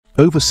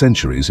Over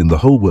centuries in the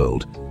whole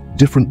world,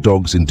 different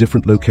dogs in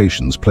different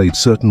locations played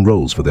certain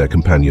roles for their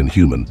companion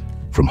human,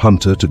 from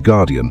hunter to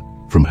guardian,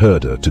 from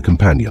herder to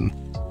companion.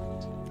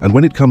 And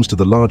when it comes to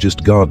the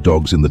largest guard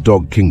dogs in the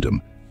dog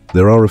kingdom,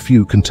 there are a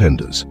few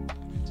contenders.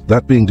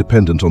 That being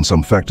dependent on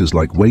some factors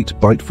like weight,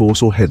 bite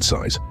force, or head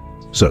size.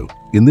 So,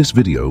 in this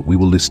video, we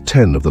will list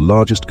 10 of the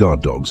largest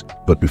guard dogs,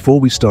 but before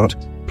we start,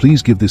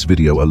 please give this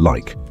video a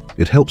like.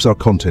 It helps our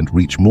content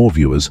reach more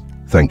viewers.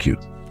 Thank you.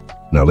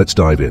 Now let's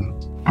dive in.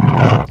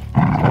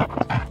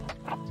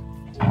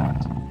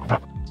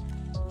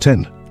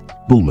 10.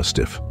 Bull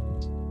Mastiff.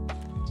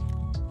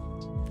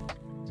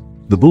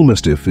 The Bull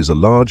Mastiff is a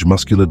large,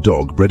 muscular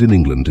dog bred in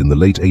England in the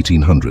late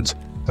 1800s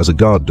as a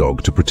guard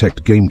dog to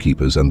protect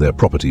gamekeepers and their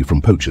property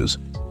from poachers.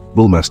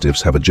 Bull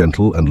Mastiffs have a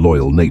gentle and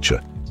loyal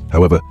nature.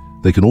 However,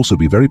 they can also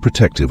be very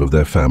protective of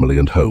their family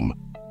and home.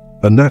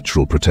 A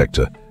natural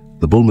protector,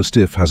 the Bull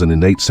Mastiff has an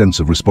innate sense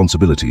of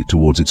responsibility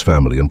towards its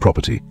family and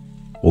property.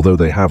 Although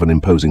they have an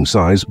imposing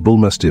size, Bull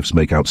Mastiffs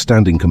make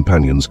outstanding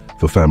companions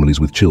for families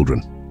with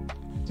children.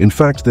 In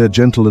fact, their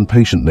gentle and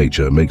patient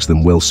nature makes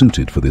them well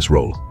suited for this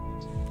role.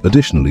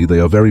 Additionally,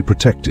 they are very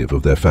protective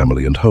of their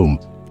family and home,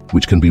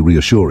 which can be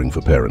reassuring for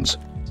parents.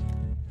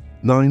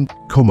 9.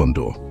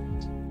 Commandor.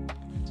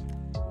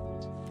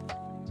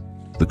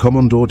 The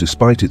Commandor,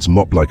 despite its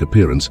mop-like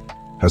appearance,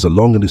 has a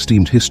long and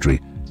esteemed history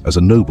as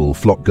a noble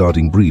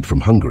flock-guarding breed from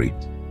Hungary.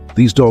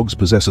 These dogs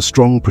possess a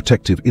strong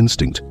protective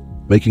instinct,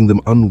 making them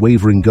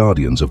unwavering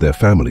guardians of their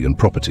family and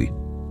property.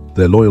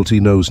 Their loyalty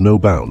knows no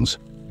bounds,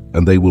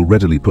 and they will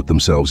readily put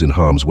themselves in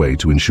harm's way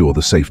to ensure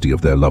the safety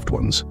of their loved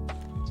ones.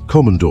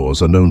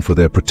 Commandors are known for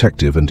their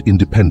protective and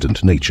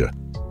independent nature.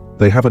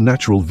 They have a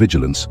natural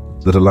vigilance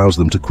that allows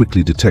them to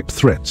quickly detect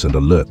threats and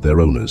alert their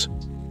owners.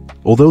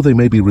 Although they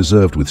may be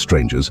reserved with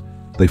strangers,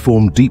 they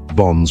form deep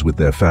bonds with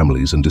their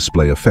families and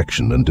display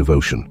affection and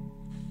devotion.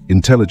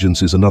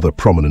 Intelligence is another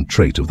prominent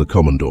trait of the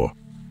Commandor.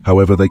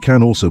 However, they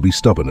can also be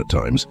stubborn at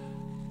times,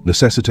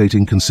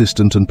 necessitating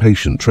consistent and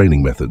patient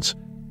training methods.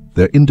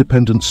 Their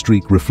independent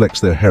streak reflects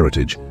their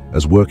heritage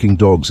as working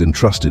dogs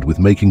entrusted with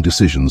making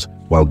decisions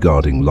while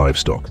guarding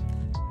livestock.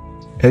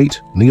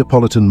 8.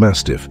 Neapolitan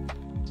Mastiff.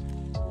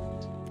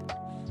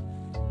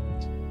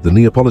 The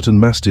Neapolitan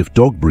Mastiff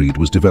dog breed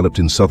was developed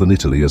in southern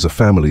Italy as a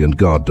family and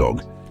guard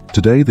dog.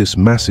 Today, this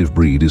massive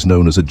breed is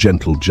known as a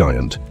gentle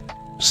giant.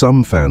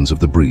 Some fans of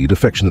the breed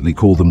affectionately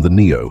call them the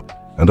Neo,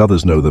 and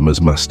others know them as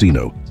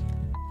Mastino.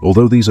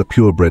 Although these are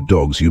purebred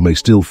dogs, you may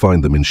still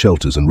find them in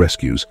shelters and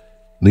rescues.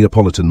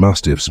 Neapolitan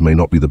Mastiffs may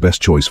not be the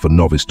best choice for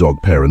novice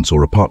dog parents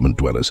or apartment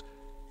dwellers.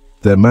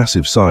 Their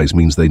massive size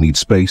means they need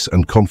space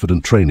and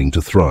confident training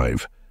to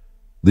thrive.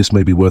 This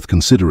may be worth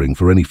considering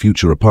for any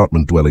future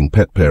apartment-dwelling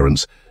pet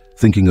parents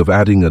thinking of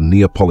adding a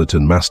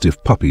Neapolitan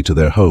Mastiff puppy to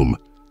their home.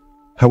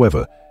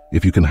 However,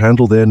 if you can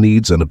handle their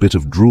needs and a bit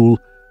of drool,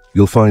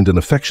 you'll find an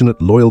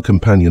affectionate, loyal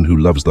companion who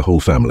loves the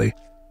whole family.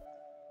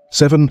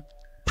 7.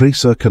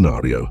 Presa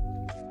Canario.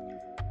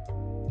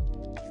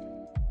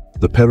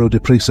 The Perro de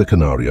Presa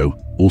Canario,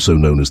 also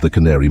known as the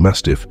Canary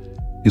Mastiff,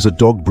 is a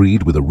dog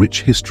breed with a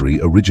rich history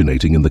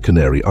originating in the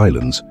Canary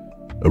Islands.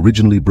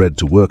 Originally bred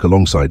to work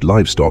alongside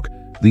livestock,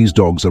 these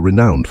dogs are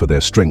renowned for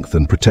their strength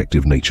and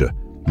protective nature,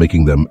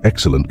 making them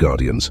excellent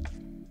guardians.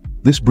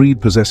 This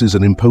breed possesses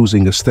an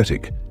imposing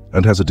aesthetic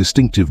and has a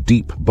distinctive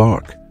deep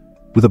bark.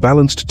 With a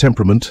balanced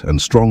temperament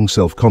and strong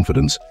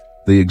self-confidence,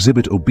 they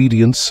exhibit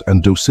obedience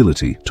and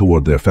docility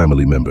toward their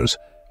family members.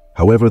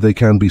 However, they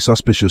can be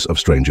suspicious of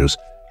strangers.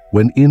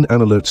 When in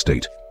an alert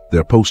state,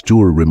 their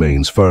posture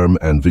remains firm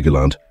and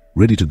vigilant,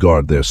 ready to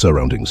guard their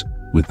surroundings.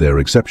 With their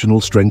exceptional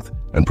strength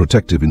and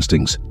protective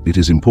instincts, it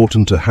is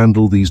important to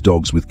handle these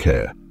dogs with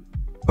care.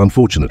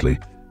 Unfortunately,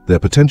 their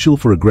potential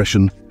for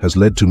aggression has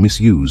led to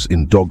misuse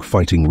in dog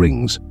fighting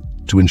rings.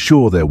 To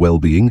ensure their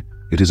well-being,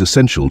 it is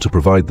essential to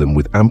provide them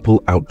with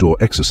ample outdoor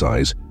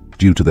exercise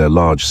due to their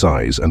large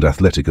size and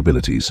athletic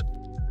abilities.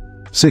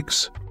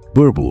 6.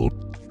 Boer Bull.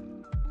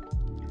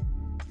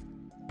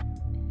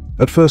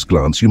 At first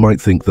glance, you might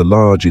think the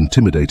large,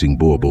 intimidating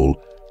Boer Bull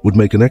would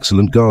make an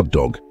excellent guard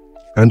dog,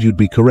 and you'd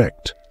be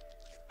correct.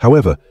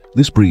 However,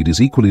 this breed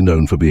is equally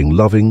known for being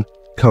loving,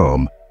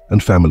 calm,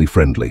 and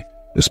family-friendly,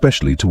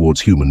 especially towards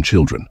human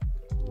children.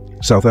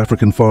 South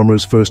African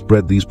farmers first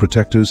bred these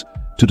protectors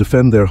to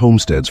defend their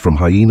homesteads from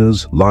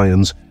hyenas,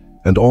 lions,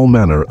 and all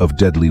manner of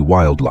deadly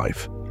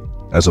wildlife.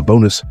 As a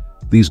bonus,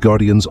 these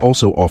guardians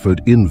also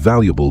offered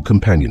invaluable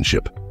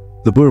companionship.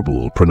 The Boer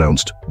Bull,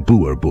 pronounced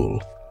Boer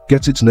Bull,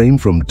 gets its name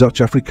from Dutch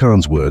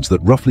Afrikaans words that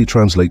roughly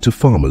translate to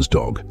farmer's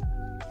dog.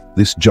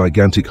 This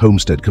gigantic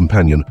homestead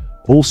companion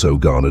also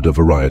garnered a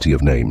variety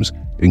of names,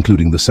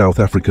 including the South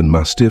African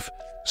Mastiff,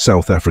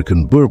 South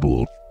African Boer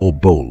Bull, or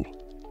Bull.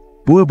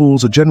 Boer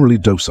Bulls are generally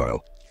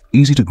docile,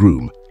 easy to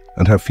groom,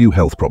 and have few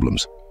health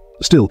problems.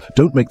 Still,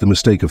 don't make the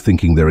mistake of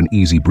thinking they're an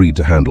easy breed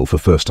to handle for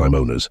first-time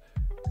owners.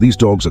 These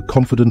dogs are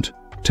confident,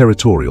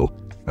 territorial,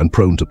 and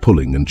prone to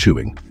pulling and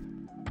chewing.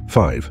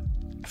 5.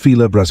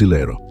 Fila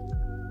Brasileiro.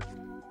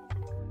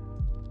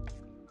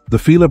 The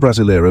Fila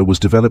Brasileira was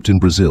developed in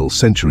Brazil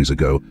centuries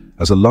ago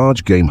as a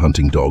large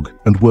game-hunting dog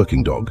and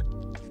working dog.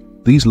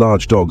 These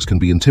large dogs can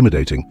be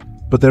intimidating,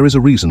 but there is a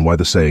reason why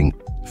the saying,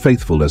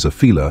 "faithful as a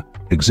Fila,"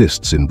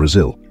 exists in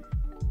Brazil.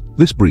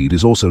 This breed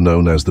is also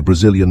known as the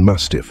Brazilian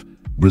Mastiff,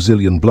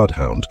 Brazilian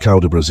Bloodhound,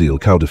 Cão de Brasil,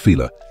 Cão de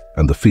Fila,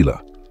 and the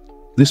Fila.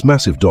 This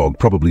massive dog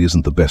probably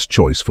isn't the best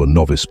choice for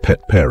novice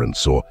pet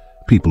parents or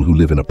people who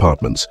live in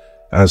apartments,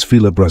 as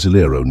Fila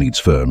Brasileiro needs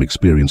firm,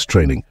 experienced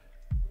training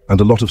and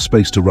a lot of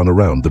space to run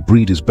around. The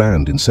breed is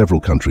banned in several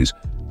countries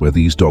where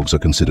these dogs are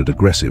considered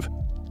aggressive.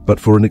 But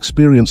for an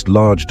experienced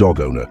large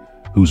dog owner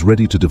who's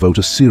ready to devote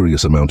a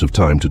serious amount of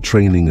time to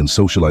training and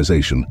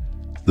socialization,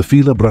 the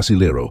Fila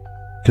Brasileiro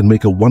can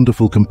make a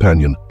wonderful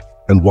companion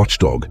and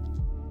watchdog.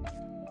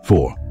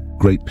 4.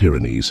 Great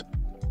Pyrenees.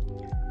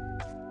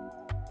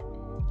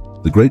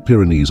 The Great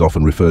Pyrenees,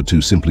 often referred to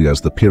simply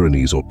as the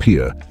Pyrenees or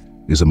Pyr,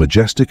 is a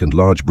majestic and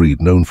large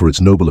breed known for its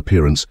noble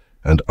appearance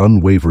and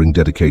unwavering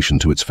dedication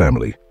to its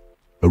family.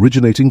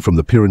 Originating from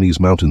the Pyrenees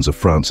Mountains of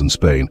France and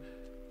Spain,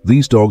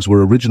 these dogs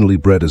were originally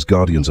bred as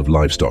guardians of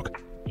livestock,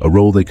 a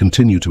role they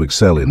continue to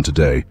excel in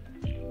today.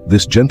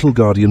 This gentle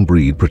guardian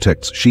breed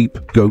protects sheep,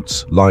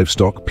 goats,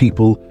 livestock,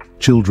 people,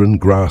 children,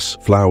 grass,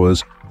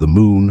 flowers, the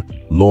moon,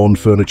 lawn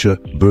furniture,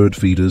 bird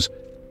feeders,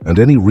 and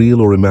any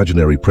real or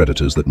imaginary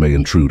predators that may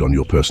intrude on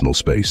your personal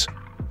space.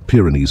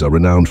 Pyrenees are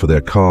renowned for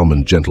their calm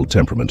and gentle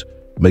temperament,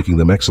 making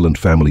them excellent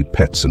family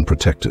pets and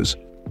protectors.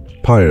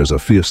 Pyrs are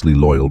fiercely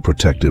loyal,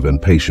 protective,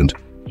 and patient,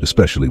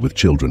 especially with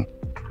children.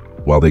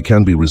 While they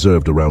can be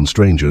reserved around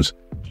strangers,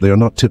 they are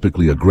not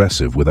typically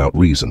aggressive without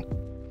reason.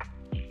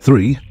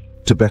 3.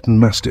 Tibetan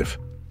Mastiff.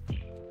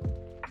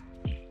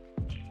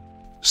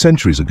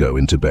 Centuries ago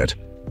in Tibet,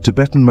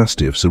 Tibetan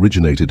Mastiffs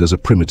originated as a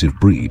primitive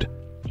breed,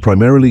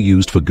 primarily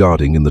used for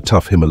guarding in the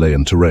tough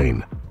Himalayan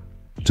terrain.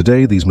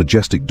 Today, these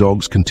majestic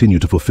dogs continue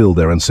to fulfill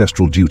their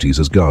ancestral duties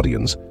as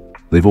guardians.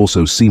 They've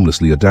also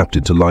seamlessly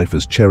adapted to life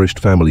as cherished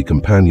family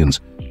companions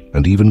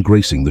and even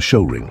gracing the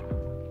show ring.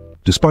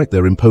 Despite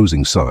their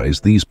imposing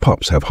size, these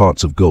pups have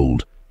hearts of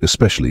gold,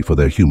 especially for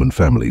their human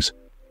families.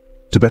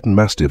 Tibetan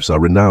Mastiffs are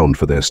renowned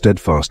for their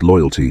steadfast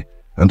loyalty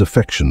and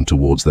affection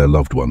towards their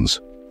loved ones.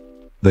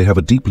 They have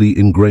a deeply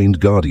ingrained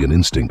guardian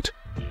instinct,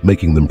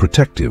 making them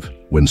protective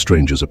when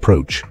strangers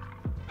approach.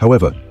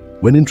 However,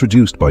 when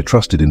introduced by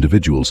trusted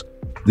individuals,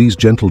 these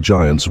gentle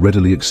giants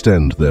readily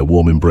extend their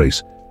warm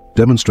embrace,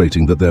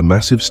 demonstrating that their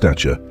massive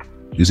stature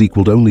is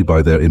equaled only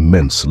by their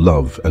immense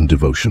love and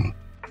devotion.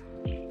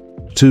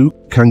 2.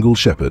 Caucasian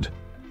Shepherd.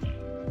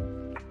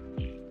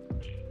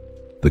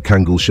 The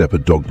Caucasian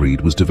Shepherd dog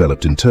breed was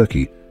developed in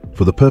Turkey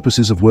for the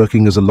purposes of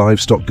working as a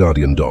livestock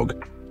guardian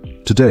dog.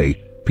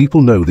 Today,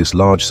 people know this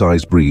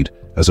large-sized breed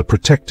as a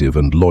protective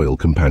and loyal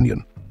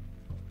companion.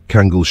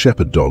 Caucasian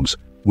Shepherd dogs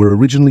were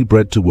originally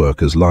bred to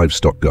work as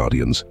livestock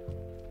guardians.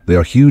 They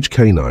are huge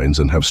canines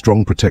and have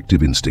strong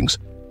protective instincts.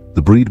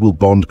 The breed will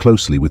bond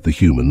closely with the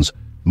humans,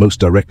 most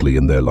directly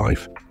in their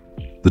life.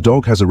 The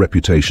dog has a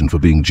reputation for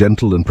being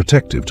gentle and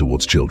protective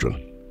towards children,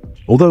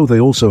 although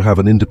they also have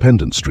an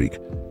independent streak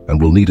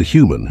and will need a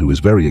human who is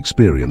very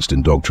experienced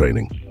in dog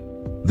training.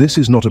 This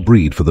is not a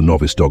breed for the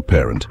novice dog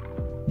parent.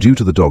 Due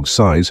to the dog's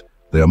size,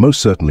 they are most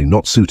certainly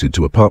not suited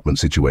to apartment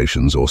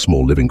situations or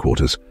small living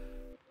quarters.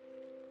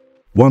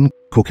 1.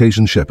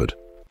 Caucasian Shepherd.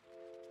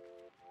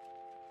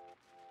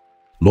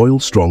 Loyal,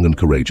 strong, and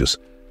courageous,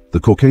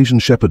 the Caucasian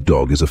Shepherd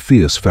dog is a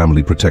fierce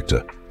family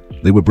protector.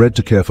 They were bred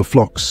to care for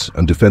flocks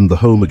and defend the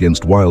home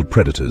against wild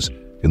predators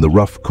in the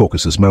rough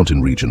Caucasus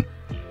mountain region.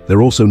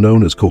 They're also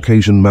known as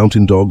Caucasian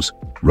mountain dogs,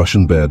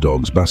 Russian bear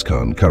dogs,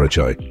 Baskan,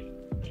 Karachay,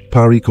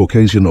 Pari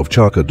Caucasian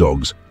Ovcharka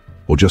dogs,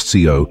 or just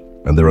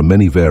CO, and there are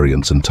many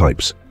variants and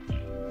types.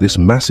 This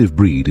massive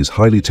breed is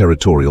highly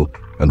territorial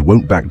and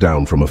won't back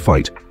down from a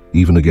fight,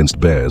 even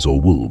against bears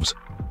or wolves.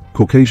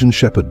 Caucasian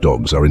Shepherd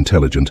dogs are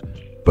intelligent,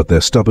 but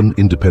their stubborn,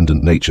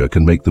 independent nature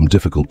can make them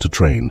difficult to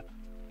train.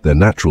 Their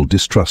natural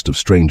distrust of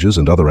strangers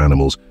and other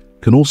animals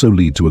can also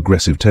lead to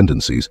aggressive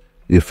tendencies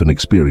if an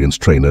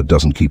experienced trainer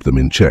doesn't keep them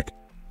in check.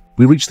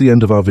 We reach the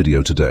end of our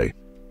video today.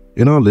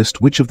 In our list,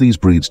 which of these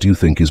breeds do you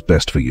think is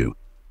best for you?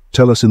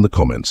 Tell us in the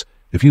comments.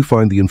 If you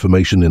find the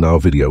information in our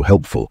video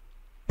helpful,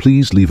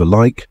 please leave a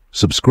like,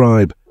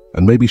 subscribe,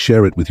 and maybe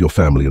share it with your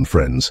family and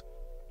friends.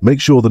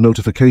 Make sure the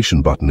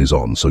notification button is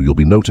on so you'll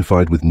be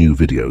notified with new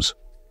videos.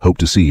 Hope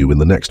to see you in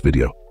the next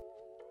video.